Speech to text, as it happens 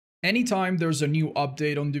Anytime there's a new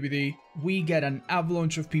update on DBD, we get an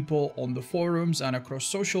avalanche of people on the forums and across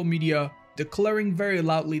social media declaring very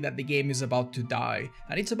loudly that the game is about to die,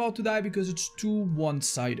 and it's about to die because it's too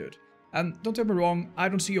one-sided. And don't get me wrong, I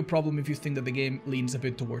don't see a problem if you think that the game leans a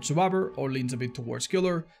bit towards survivor or leans a bit towards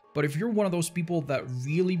killer, but if you're one of those people that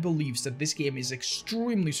really believes that this game is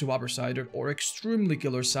extremely survivor-sided or extremely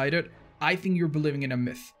killer-sided, I think you're believing in a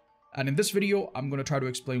myth. And in this video, I'm going to try to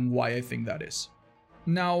explain why I think that is.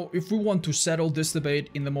 Now, if we want to settle this debate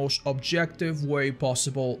in the most objective way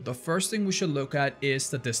possible, the first thing we should look at is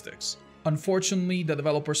statistics. Unfortunately, the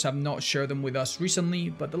developers have not shared them with us recently,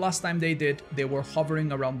 but the last time they did, they were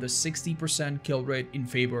hovering around the 60% kill rate in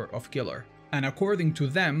favor of killer. And according to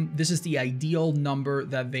them, this is the ideal number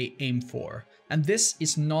that they aim for. And this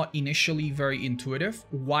is not initially very intuitive.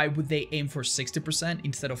 Why would they aim for 60%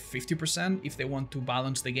 instead of 50% if they want to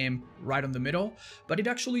balance the game right on the middle? But it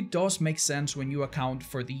actually does make sense when you account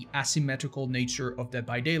for the asymmetrical nature of Dead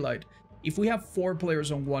by Daylight. If we have 4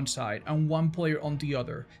 players on one side and 1 player on the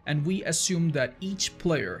other, and we assume that each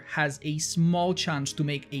player has a small chance to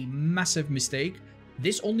make a massive mistake,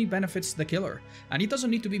 this only benefits the killer. And it doesn't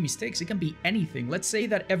need to be mistakes, it can be anything. Let's say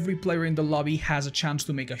that every player in the lobby has a chance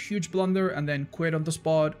to make a huge blunder and then quit on the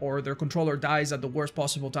spot, or their controller dies at the worst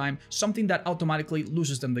possible time, something that automatically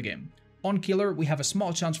loses them the game. On killer, we have a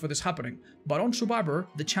small chance for this happening, but on survivor,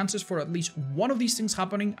 the chances for at least one of these things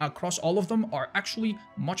happening across all of them are actually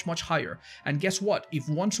much higher. And guess what? If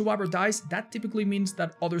one survivor dies, that typically means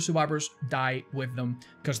that other survivors die with them,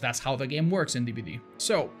 because that's how the game works in DBD.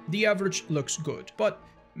 So, the average looks good, but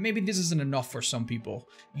maybe this isn't enough for some people.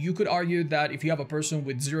 You could argue that if you have a person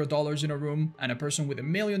with $0 in a room and a person with $1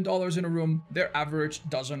 million in a room, their average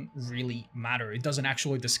doesn't really matter. It doesn't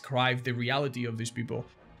actually describe the reality of these people.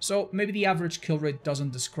 So maybe the average kill rate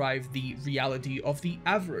doesn't describe the reality of the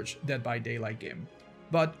average Dead by Daylight game.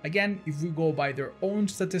 But again, if we go by their own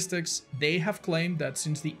statistics, they have claimed that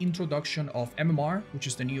since the introduction of MMR, which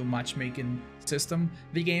is the new matchmaking system,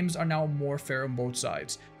 the games are now more fair on both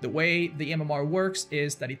sides. The way the MMR works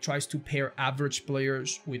is that it tries to pair average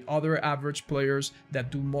players with other average players that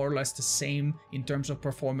do more or less the same in terms of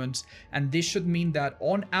performance, and this should mean that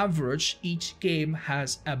on average, each game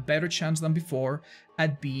has a better chance than before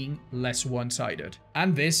at being less one-sided.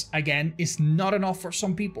 And this, again, is not enough for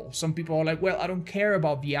some people. Some people are like, well, I don't care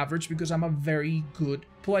about the average because I'm a very good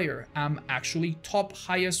player. I'm actually top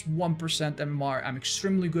highest 1% MMR. I'm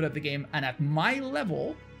extremely good at the game, and at my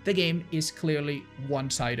level, the game is clearly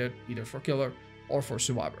one-sided, either for killer or for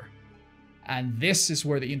survivor. And this is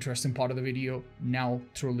where the interesting part of the video now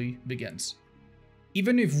truly begins.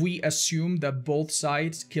 Even if we assume that both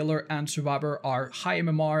sides, killer and survivor, are high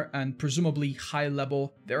MMR and presumably high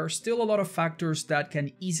level, there are still a lot of factors that can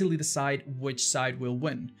easily decide which side will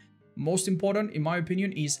win. Most important, in my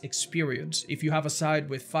opinion, is experience. If you have a side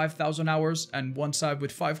with 5,000 hours and one side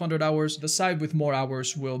with 500 hours, the side with more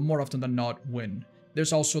hours will more often than not win.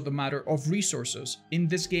 There's also the matter of resources. In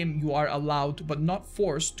this game, you are allowed, but not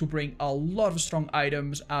forced, to bring a lot of strong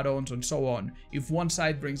items, add-ons, and so on. If one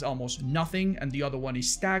side brings almost nothing and the other one is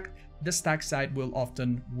stacked, the stacked side will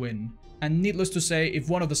often win. And needless to say, if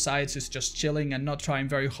one of the sides is just chilling and not trying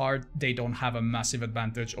very hard, they don't have a massive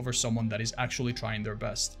advantage over someone that is actually trying their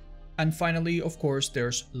best. And finally, of course,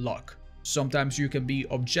 there's luck. Sometimes you can be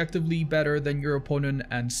objectively better than your opponent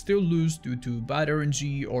and still lose due to bad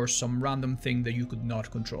RNG or some random thing that you could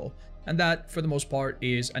not control. And that, for the most part,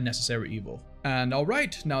 is a necessary evil. And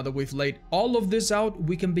alright, now that we've laid all of this out,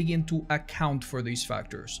 we can begin to account for these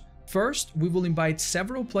factors. First, we will invite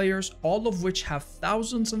several players, all of which have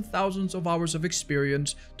thousands and thousands of hours of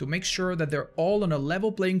experience, to make sure that they're all on a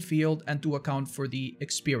level playing field and to account for the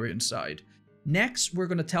experience side. Next, we're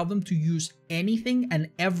going to tell them to use anything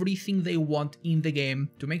and everything they want in the game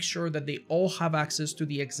to make sure that they all have access to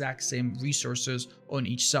the exact same resources on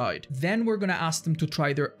each side. Then we're going to ask them to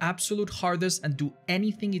try their absolute hardest and do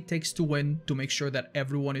anything it takes to win to make sure that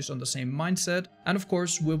everyone is on the same mindset. And of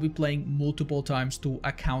course, we'll be playing multiple times to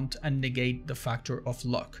account and negate the factor of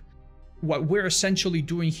luck. What we're essentially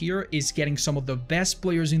doing here is getting some of the best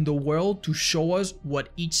players in the world to show us what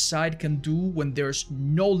each side can do when there's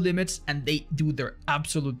no limits and they do their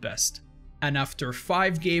absolute best. And after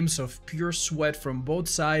 5 games of pure sweat from both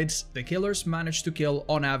sides, the killers managed to kill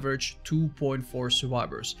on average 2.4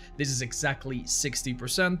 survivors. This is exactly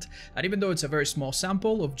 60%, and even though it's a very small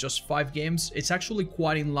sample of just 5 games, it's actually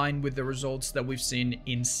quite in line with the results that we've seen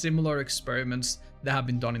in similar experiments that have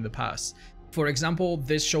been done in the past. For example,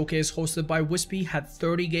 this showcase hosted by Wispy had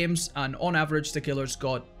 30 games, and on average the killers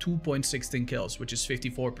got 2.16 kills, which is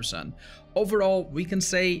 54%. Overall, we can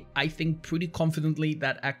say, I think pretty confidently,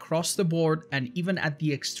 that across the board and even at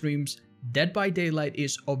the extremes, Dead by Daylight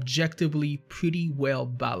is objectively pretty well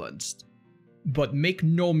balanced. But make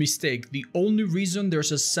no mistake, the only reason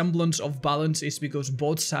there's a semblance of balance is because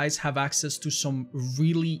both sides have access to some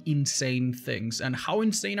really insane things. And how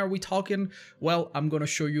insane are we talking? Well, I'm gonna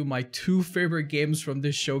show you my 2 favorite games from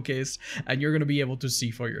this showcase, and you're gonna be able to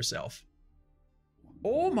see for yourself.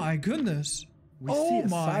 Oh my goodness. Oh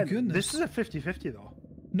my goodness. This is a 50-50 though.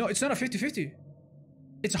 No, it's not a 50-50.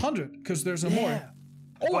 It's 100, because there's a more.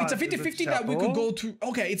 Oh, it's a 50-50 that we could go to.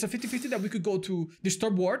 Okay, it's a 50-50 that we could go to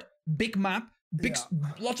Disturbed Ward, big map,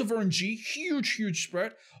 lots of RNG, huge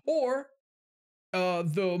spread, or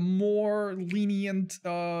the more lenient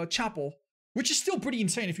Chapel, which is still pretty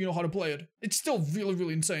insane if you know how to play it. It's still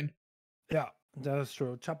really insane. Yeah, that is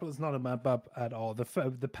true. Chapel is not a map up at all.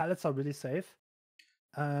 The pallets are really safe,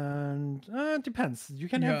 and it depends. You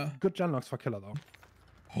can have good genlocks for killer though.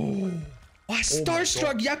 Oh,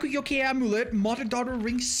 Starstruck Yakuyoke Amulet, Mother Daughter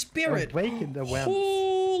Ring Spirit. Awakened Awareness.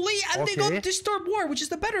 Holy, and they got Disturbed War, which is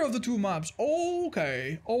the better of the 2 maps.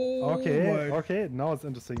 Okay. Okay, now it's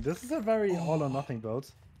interesting. This is a very all or nothing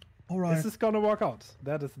build. Alright. This is gonna work out.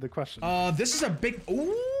 That is the question. This is a big.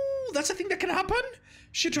 Ooh, that's a thing that can happen.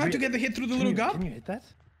 She tried to get the hit through the little gap. Can you hit that?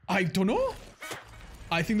 I don't know.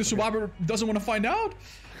 I think the survivor doesn't want to find out.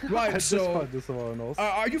 Right, so.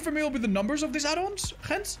 Are you familiar with the numbers of these add-ons,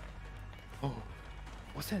 Gens? Oh,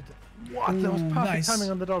 what's that? What? That was perfect timing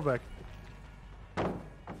on the drawback.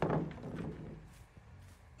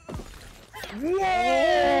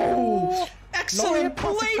 Whoa! Excellent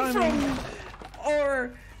play from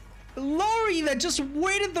our Laurie that just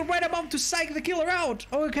waited the right amount to psych the killer out.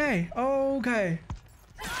 Okay.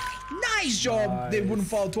 Nice job. Nice. They wouldn't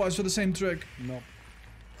fall twice for the same trick. No.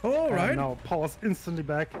 All right. Now power's instantly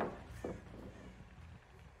back.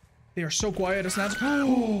 They are so quiet as snatch.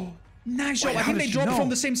 Oh, nice job. I think they dropped from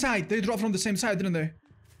the same side. They dropped from the same side, didn't they?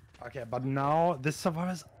 Okay, but now this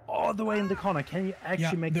survivor's all the way in the corner. Can you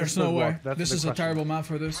actually make this work? There's no way. That's this is a terrible map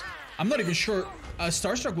for this. I'm not even sure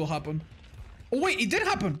Starstruck will happen. Oh wait, it did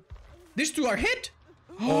happen. These 2 are hit.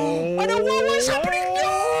 Oh, I know what was happening.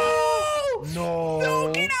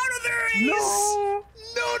 No, get out of there, Ace. No.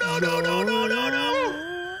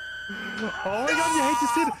 Oh my god, you hate to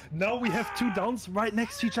see it. Now we have 2 downs right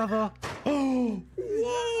next to each other. Oh,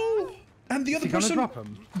 whoa. And the other person,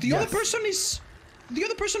 the other person is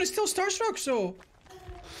still Starstruck, so.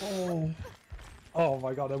 Oh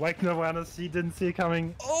my god, Awakened Awareness, he didn't see it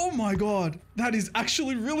coming. Oh my god, that is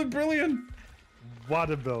actually really brilliant.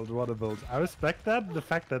 What a build, what a build. I respect that, the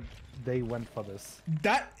fact that they went for this.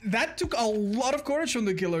 That took a lot of courage from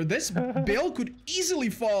the killer. This build could easily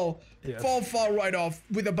fall right off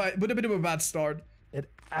with a bit of a bad start. It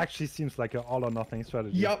actually seems like an all or nothing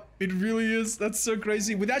strategy. Yep, it really is. That's so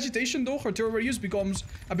crazy. With agitation though, her terror radius becomes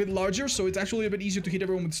a bit larger, so it's actually a bit easier to hit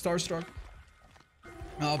everyone with Starstruck.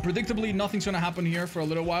 Predictably, nothing's gonna happen here for a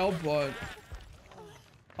little while, but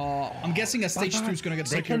I'm guessing a stage 2 is gonna get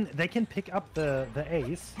secure. They can pick up the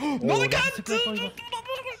ace. No, they can't!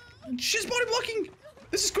 She's body blocking!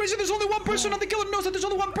 This is crazy. There's only one person, and the killer knows that there's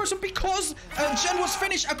only one person because Jen was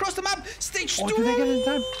finished across the map. Stage 2! Did they get it in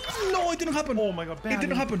time? No, it didn't happen. Oh my god, it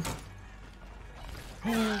didn't happen.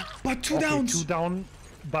 But 2 downs. 2 down,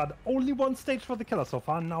 but only 1 stage for the killer so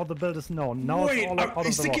far. Now the build is known. Now it's all out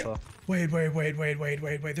of the water. Wait.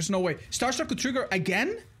 There's no way. Starstruck could trigger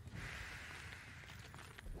again?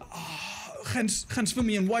 Gens, fill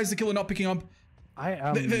me in. Why is the killer not picking up? I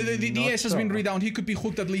am the ace has been redowned. He could be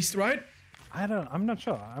hooked at least, right? I'm not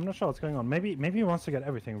sure. I'm not sure what's going on. Maybe he wants to get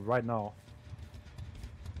everything right now.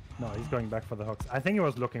 No, he's going back for the hooks. I think he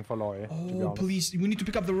was looking for Laurie. Oh, please. We need to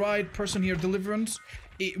pick up the right person here. Deliverance.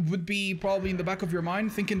 It would be probably in the back of your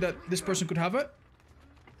mind, thinking that this person could have it.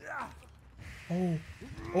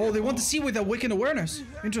 Oh, they want to see with Awakened Awareness.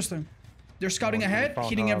 Interesting. They're scouting ahead,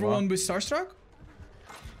 hitting everyone with Starstruck.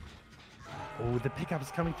 Oh, the pickup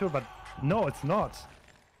is coming too, but no, it's not.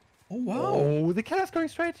 Oh, wow. Oh, the killer's going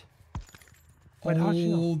straight. Wait, how'd she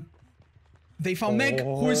know? They found Meg,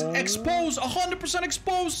 who is exposed, 100%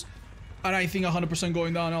 exposed. And I think 100%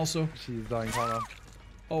 going down also. She's dying, Connor.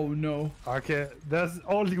 Oh no. Okay, there's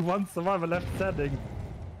only 1 survivor left standing.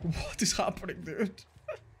 What is happening, dude?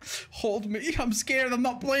 Hold me, I'm scared. I'm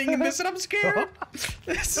not playing in this and I'm scared.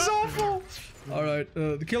 This is awful. Alright,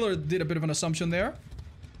 the killer did a bit of an assumption there.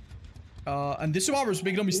 And this survivors,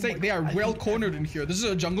 make no mistake, they are well cornered in here. This is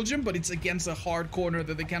a jungle gym, but it's against a hard corner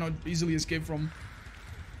that they cannot easily escape from.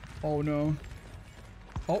 Oh no.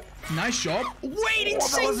 Oh, nice job. Wait,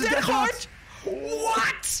 insane death heart!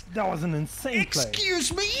 What? That was an insane play.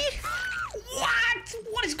 Excuse me? What?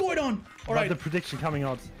 What is going on? All right. The prediction coming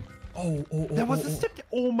out. Oh. There was a step.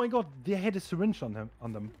 Oh my god, they had a syringe on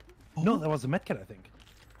them. Oh. No, that was a medkit, I think.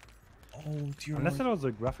 Oh, dear. Unless it was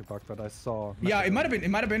a graphic bug that I saw. Yeah, it might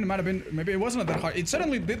have been. Maybe it wasn't that hard. It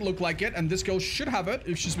certainly did look like it, and this girl should have it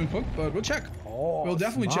if she's been hooked, but we'll check. Oh, we'll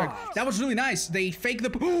definitely check. That was really nice. They faked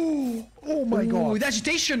the... Oh my god. With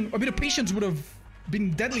agitation, a bit of patience would have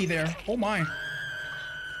been deadly there. Oh my.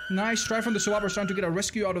 Nice try from the Swabbers trying to get a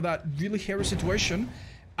rescue out of that really hairy situation.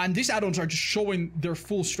 And these add-ons are just showing their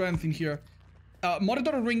full strength in here.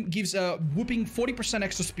 Modded Ring gives a whooping 40%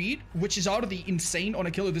 extra speed, which is already insane on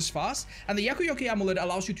a killer this fast. And the Yakuyoki Amulet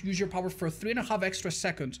allows you to use your power for 3.5 extra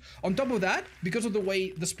seconds. On top of that, because of the way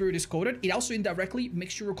the spirit is coded, it also indirectly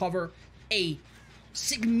makes you recover a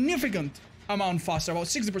significant amount faster, about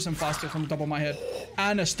 60% faster from the top of my head.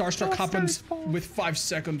 And a Starstruck happens with 5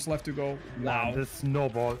 seconds left to go. Wow. Yeah, this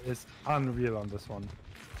snowball is unreal on this one.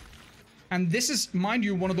 And this is, mind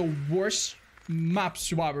you, one of the worst map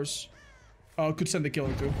survivors could send the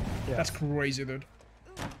killer to. Yeah. That's crazy, dude.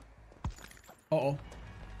 For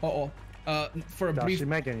a brief... Does she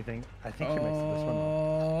make anything? I think she makes this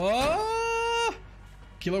one.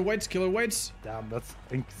 Killer waits. Damn, that's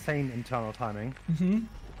insane internal timing.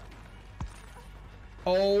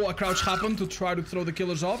 Oh, a crouch happened to try to throw the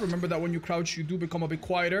killers off. Remember that when you crouch, you do become a bit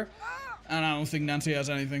quieter. And I don't think Nancy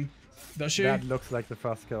has anything. Does she? That looks like the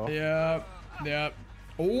first kill. Yeah.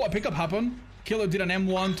 Oh, a pickup happened. Killer did an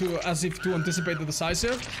M1 as if to anticipate the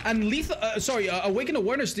decisive. And Awakened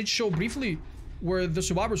Awareness did show briefly where the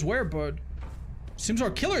survivors were, but seems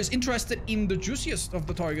our killer is interested in the juiciest of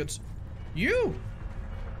the targets. You!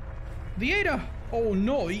 The Ada! Oh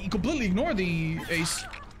no, he completely ignored the ace.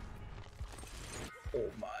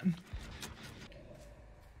 Oh man.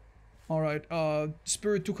 Alright,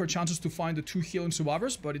 Spirit took her chances to find the 2 healing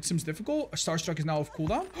survivors, but it seems difficult. A Starstruck is now off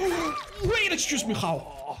cooldown. Wait, excuse me,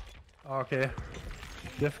 how? Okay.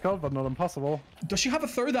 Difficult, but not impossible. Does she have a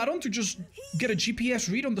third add-on to just get a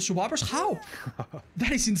GPS read on the survivors? How?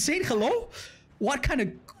 That is insane, hello? What kind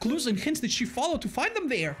of clues and hints did she follow to find them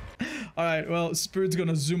there? Alright, well, Spirit's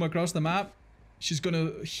gonna zoom across the map. She's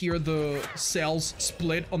gonna hear the cells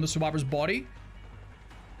split on the survivor's body.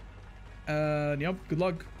 Yep, good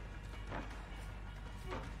luck.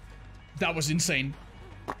 That was insane.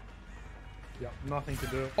 Yep, nothing to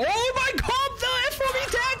do. Oh my god, the FRB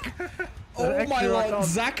tech! Oh my lord,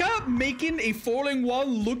 Zaka making a falling one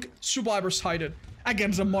look survivor-sided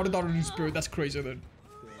against a modded Spirit. That's crazy, dude.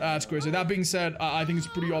 That's crazy. That being said, I think it's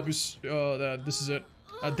pretty obvious that this is it.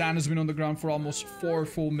 Dan has been on the ground for almost 4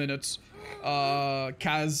 full minutes.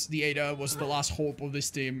 Kaz, the Ada, was the last hope of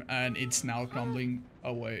this team, and it's now crumbling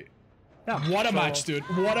away. Yeah, what a match, dude.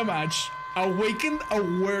 What a match. Awakened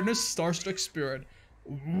Awareness Starstruck Spirit.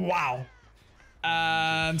 Wow.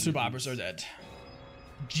 And survivors are dead.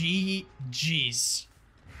 GG's.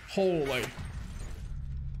 Holy.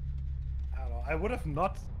 I don't know. I would have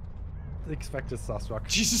not expected Starstruck.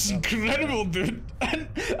 This is incredible, dude.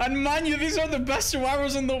 And mind you, these are the best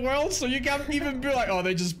survivors in the world, so you can't even be like, oh,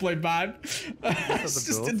 they just played bad. It's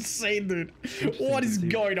just insane, dude. What is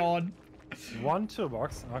going on? 1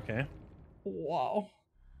 toolbox. Okay. Wow.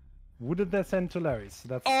 Who did they send to Larry's?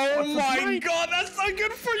 That's oh my god, that's not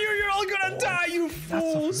good for you. You're all gonna die, you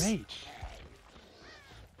fools. That's of rage.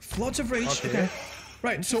 Floods of rage. Okay.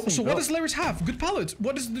 Right. So what does Larry's have? Good pallets.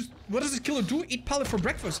 What does this killer do? Eat pallet for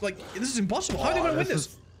breakfast? Like, this is impossible. How are they gonna win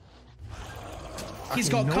this? He's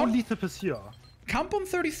got no lethal pursuit. Camp on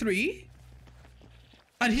 33,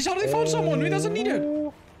 and he's already found someone who doesn't need it.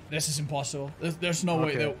 This is impossible. There's no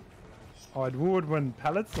way. They... Oh, it would win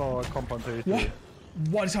pallets or comp on 33. What?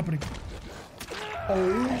 What is happening?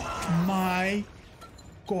 Oh my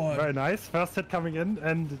god. Very nice. First hit coming in,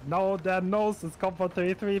 and now Dan knows it's compound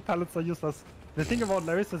 33. Pallets are useless. The thing about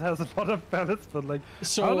Larry's, it has a lot of pallets, but like,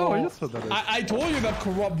 so, I don't know how useful that is. I told you that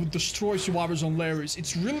Corrupt would destroy survivors on Larry's.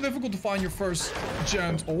 It's really difficult to find your first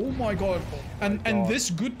gens. Oh my god. And this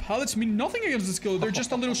good pallets mean nothing against this killer. They're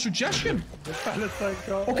just a little suggestion. The pallets are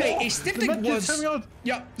gone. Okay, a Styptic was...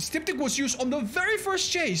 Yeah, Styptic was used on the very first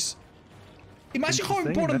chase. Imagine how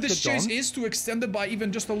important this chase is to extend it by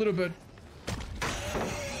even just a little bit.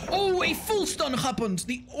 Oh, a full stun happened!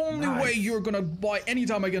 The only way you're gonna buy any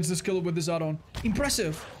time against this killer with this add-on.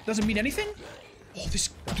 Impressive. Doesn't mean anything? Oh, this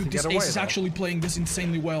ace is actually playing this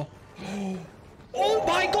insanely well. Oh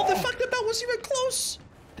my god, the fact that that was even close!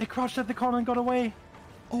 They crouched at the corner and got away.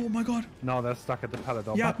 Oh my god. No, they're stuck at the pallet.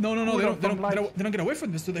 Yeah, no, they don't get away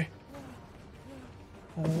from this, do they?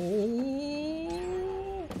 Oh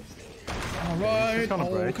Alright,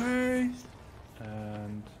 break. okay.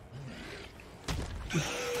 And...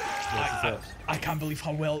 I can't believe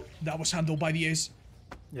how well that was handled by the ace.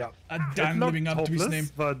 Yeah. Damn living up to his name.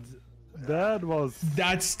 But that was...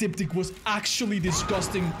 That styptic was actually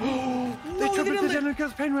disgusting. They didn't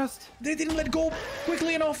get pain rest. They didn't let go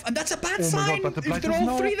quickly enough, and that's a bad sign. God, but the if they're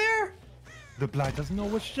all three there. The Blight doesn't know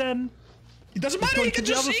which gen. It doesn't matter, you can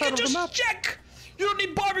just check. You don't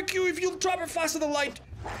need barbecue if you'll drop it faster than light.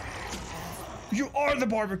 You are the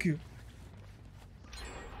barbecue.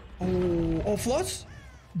 Oh, Floods?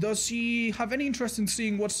 Does he have any interest in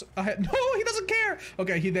seeing what's ahead? No, he doesn't care.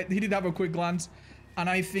 Okay, he did have a quick glance. And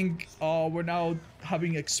I think we're now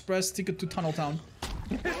having express ticket to Tunnel Town.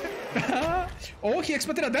 Oh, he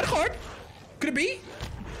expected a dead card. Could it be?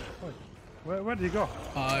 Where did he go?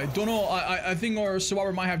 I don't know. I think our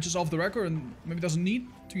survivor might have just off the record and maybe doesn't need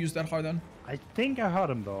to use that card then. I think I heard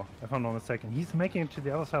him though, if I'm not mistaken. He's making it to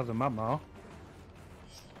the other side of the map now.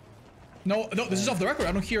 No, this is off the record.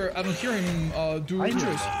 I don't hear him do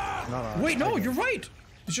injuries. No, wait, no, you're right.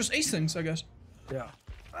 It's just ace things, I guess. Yeah.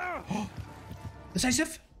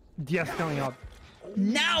 Decisive? Yes, coming out.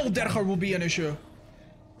 Now Dergar will be an issue.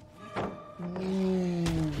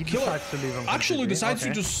 He decides to leave him. Actually decides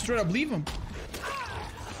to just straight up leave him.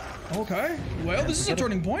 Okay. Well, this is a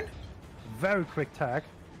turning point. Very quick tag.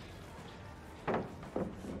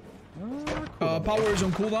 Power is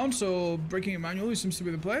on cooldown, so breaking it manually seems to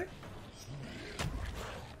be the play.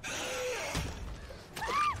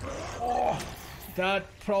 Oh, that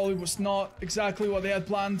probably was not exactly what they had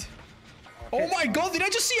planned. Oh my god, did I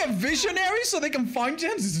just see a visionary so they can find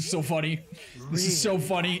gens? This is so funny. This is so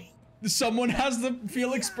funny. Someone has the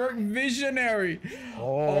Felix Berg visionary.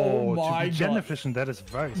 Oh my god. Gen efficient, that is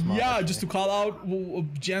very smart. Yeah, just to call out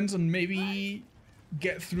gens and maybe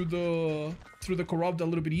get through the corrupt a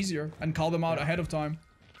little bit easier and call them out ahead of time.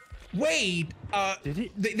 Wait, did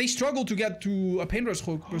he? They struggled to get to a pain rush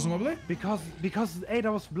hook, presumably? Because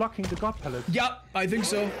Ada was blocking the god pallet. Yeah, I think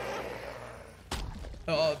so.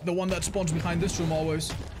 The one that spawns behind this room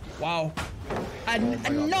always. Wow. And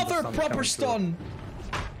another proper stun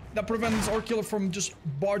that prevents our killer from just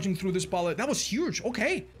barging through this pallet. That was huge.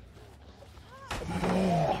 Okay.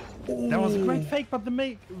 That was a great fake, but the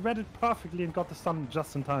mate read it perfectly and got the stun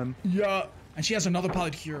just in time. Yeah. And she has another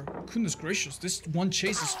pallet here. Goodness gracious, this one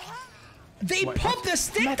chases. They popped the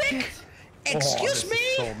styptic? Excuse me?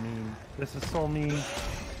 This is so mean. This is so mean.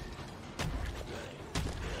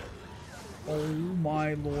 Oh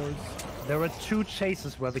my lord. There were 2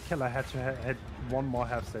 chases where the killer had to hit one more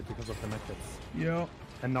half set because of the medkits. Yeah.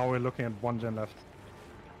 And now we're looking at 1 gen left.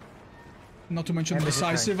 Not to mention the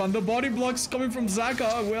decisive and the body blocks coming from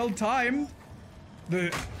Zaka. Well timed. Wow,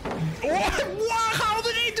 how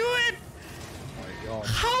did they do it?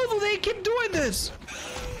 How do they keep doing this?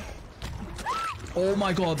 Oh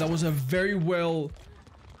my god, that was a very well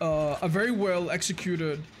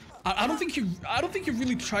executed. I don't think you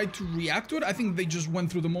really tried to react to it. I think they just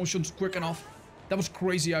went through the motions quick enough. That was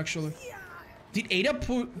crazy, actually. Did Ada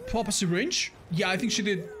pop a syringe? Yeah, I think she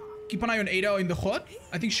did. Keep an eye on Ada in the hut.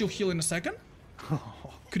 I think she'll heal in a second.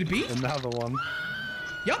 Could it be? Another one.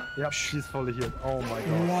 Yep. Yep, she's fully healed. Oh my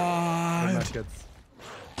god.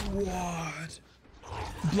 What?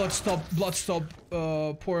 Blood stopped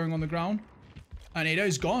pouring on the ground. And Ada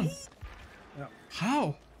is gone. Yeah.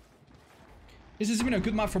 How? Is this even a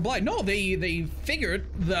good map for Blight? No, they figured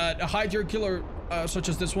that a high tier killer such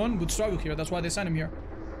as this one would struggle here. That's why they sent him here.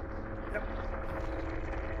 Yep.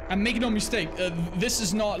 And make no mistake, this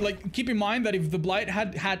is not like, keep in mind that if the Blight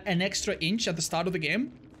had an extra inch at the start of the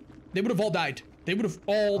game, they would have all died. They would have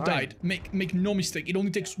all died. Make no mistake. It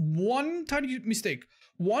only takes one tiny mistake,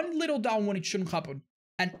 one little down when it shouldn't happen,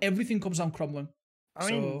 and everything comes down crumbling. I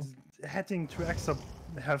mean, heading to extra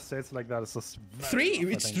half states like that is just 3.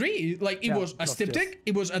 It's 3. Like it was a styptic,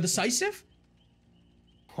 it was a decisive,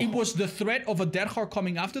 it was the threat of a Dergar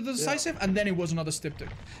coming after the decisive, and then it was another styptic,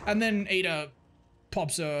 and then Ada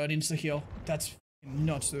pops an insta heal. That's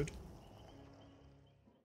nuts, dude.